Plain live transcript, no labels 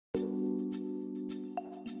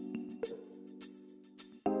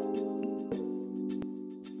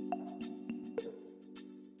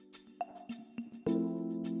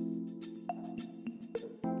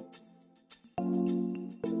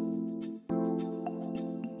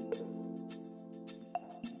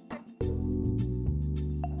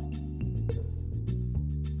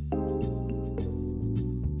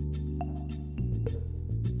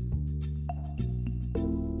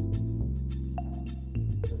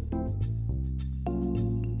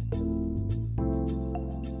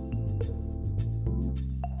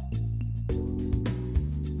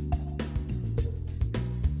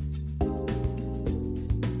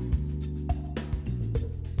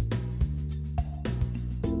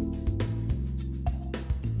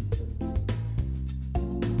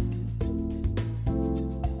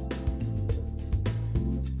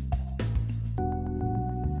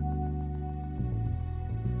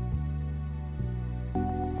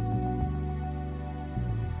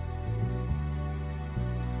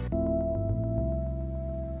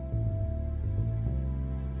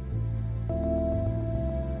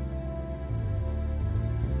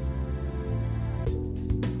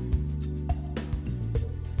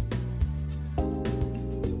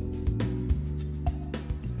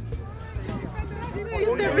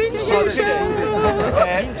the RYNSHU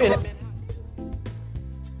show!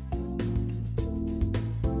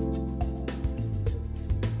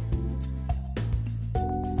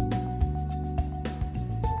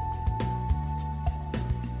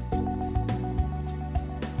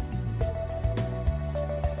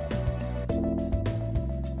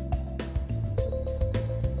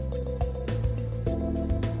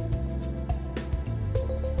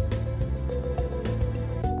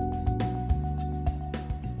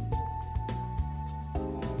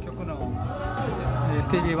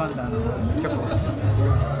 Stevie Wonder の曲です。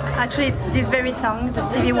 Actually, it's this very song, the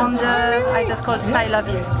Stevie Wonder. I just called it I Love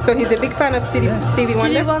You. So he's a big fan of Stevie Stevie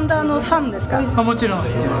Wonder? Wonder のファンですか？もちろん好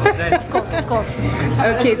きです。 Of course, of course.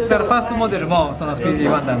 Okay, だから so ファーストモデルもそのスティービー・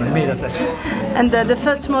ワンダーのイメージだったし。 And the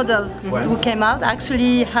first model who came out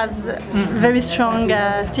actually has very strong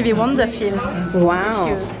Stevie Wonder feel. wow. If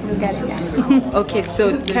you look at it, yeah. Okay,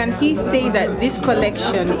 so can he say that this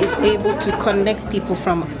collection is able to connect people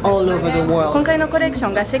from all over the 今 world? 回のコレクショ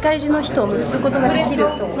ンが世界中の人を結ぶことができる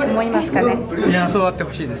と思いますかね。いや、そうあって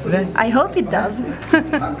ほしいですね。 I hope it does.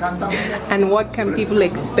 And what can people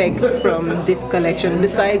expect from this collection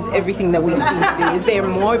besides everything that we've seen today? Is there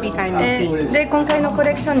more behind the scenes? で今回のコ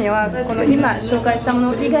レクションにはこの今紹介したも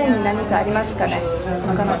の以外に何かありますかね。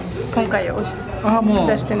今回をもう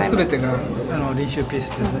出してない。すべてがRYNSHUピース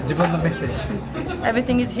ですね。自分のメッセージ。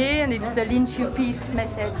 Everything is here and it's the RYNSHU peace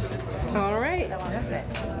message. All right. That was great.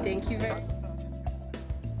 Thank you very much.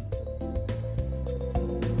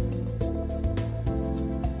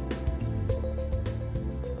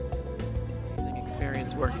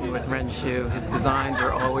 Experience working with RYNSHU. His designs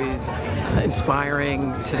are always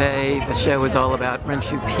inspiring. Today the show is all about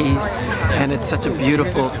RYNSHU peace, and it's such a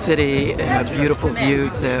beautiful city and a beautiful view,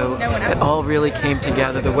 so it all really came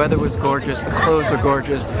together. The weather was gorgeous, the clothes were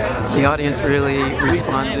gorgeous, the audience really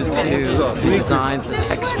responded to the designs, the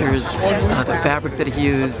textures, the fabric that he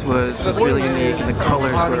used was really unique, and the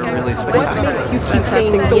colors were really spectacular. You keep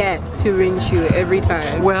saying yes to RYNSHU every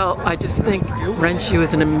time. Well, I just think RYNSHU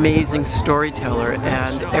is an amazing storyteller,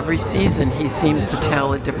 and every season he seems to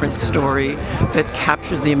tell a different story that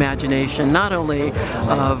captures the imagination, not only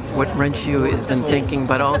of what RYNSHU has been thinking,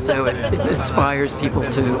 but also it inspires people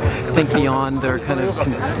to think beyond their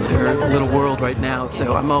their little world right now.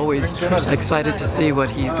 So I'm always excited to see what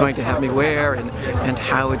he's going to have me wear and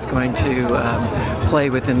how it's going to play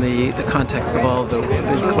within the context of all the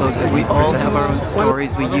clothes. We all have our own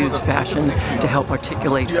stories. We use fashion to help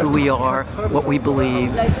articulate who we are, what we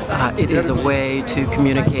believe. It is a way to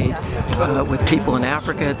communicate with people in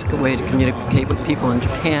Africa. It's a way to communicate with people in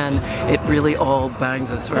Japan. It really all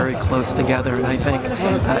binds us very close together, and I think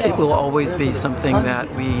it will always be something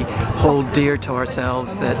that we hold dear to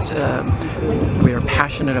ourselves, that we are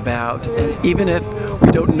passionate about. And even if we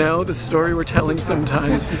don't know the story we're telling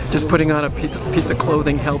sometimes, just putting on a piece of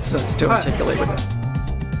clothing helps us to articulate it.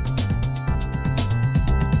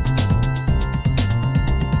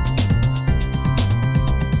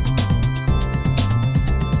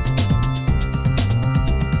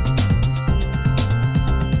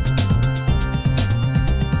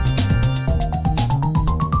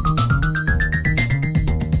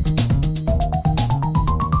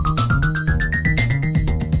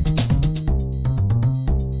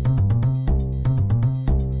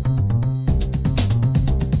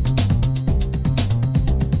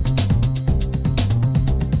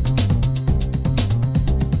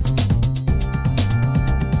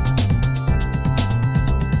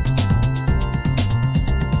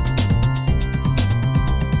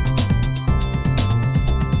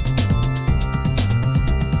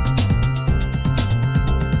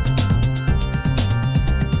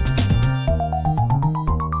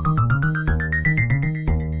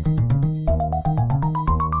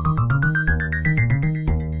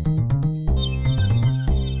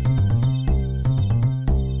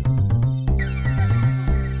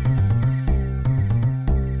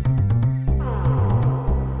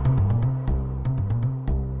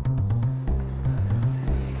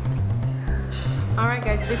 Alright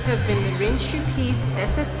guys, this has been the RYNSHU piece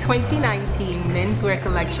SS19 menswear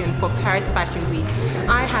collection for Paris Fashion Week.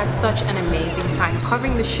 I had such an amazing time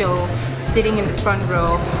covering the show, sitting in the front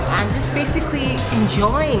row, and just basically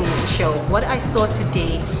enjoying the show. What I saw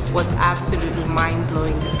today was absolutely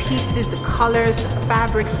mind-blowing. The pieces, the colors, the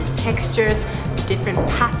fabrics, the textures, the different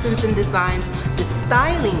patterns and designs, the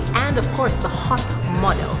styling, and of course the hot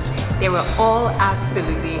models. They were all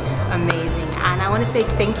absolutely amazing, and I want to say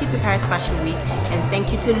thank you to Paris Fashion Week and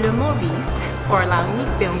thank you to Le Maurice for allowing me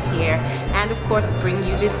to film here and of course bring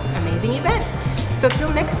you this amazing event. So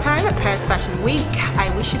till next time at Paris Fashion Week,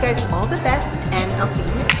 I wish you guys all the best and I'll see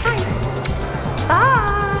you next time.